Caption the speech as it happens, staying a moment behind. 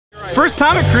First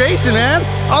time at Creation, man.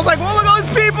 I was like, whoa, look at all these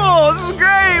people. This is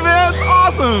great, man. It's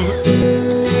awesome.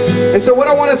 And so what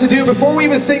I want us to do before we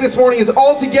even sing this morning is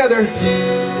all together,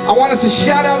 I want us to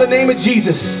shout out the name of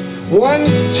Jesus. 1,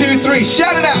 2, 3,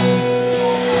 shout it out.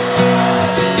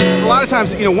 A lot of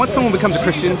times, you know, once someone becomes a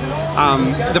Christian,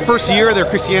 the first year of their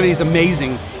Christianity is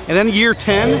amazing. And then year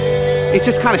 10, it's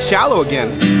just kind of shallow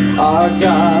again. Our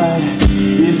God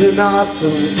is an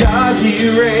awesome God,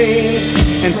 He reigns.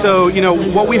 And so, you know,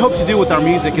 what we hope to do with our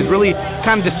music is really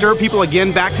kind of disturb people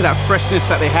again back to that freshness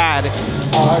that they had.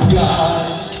 Our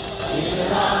God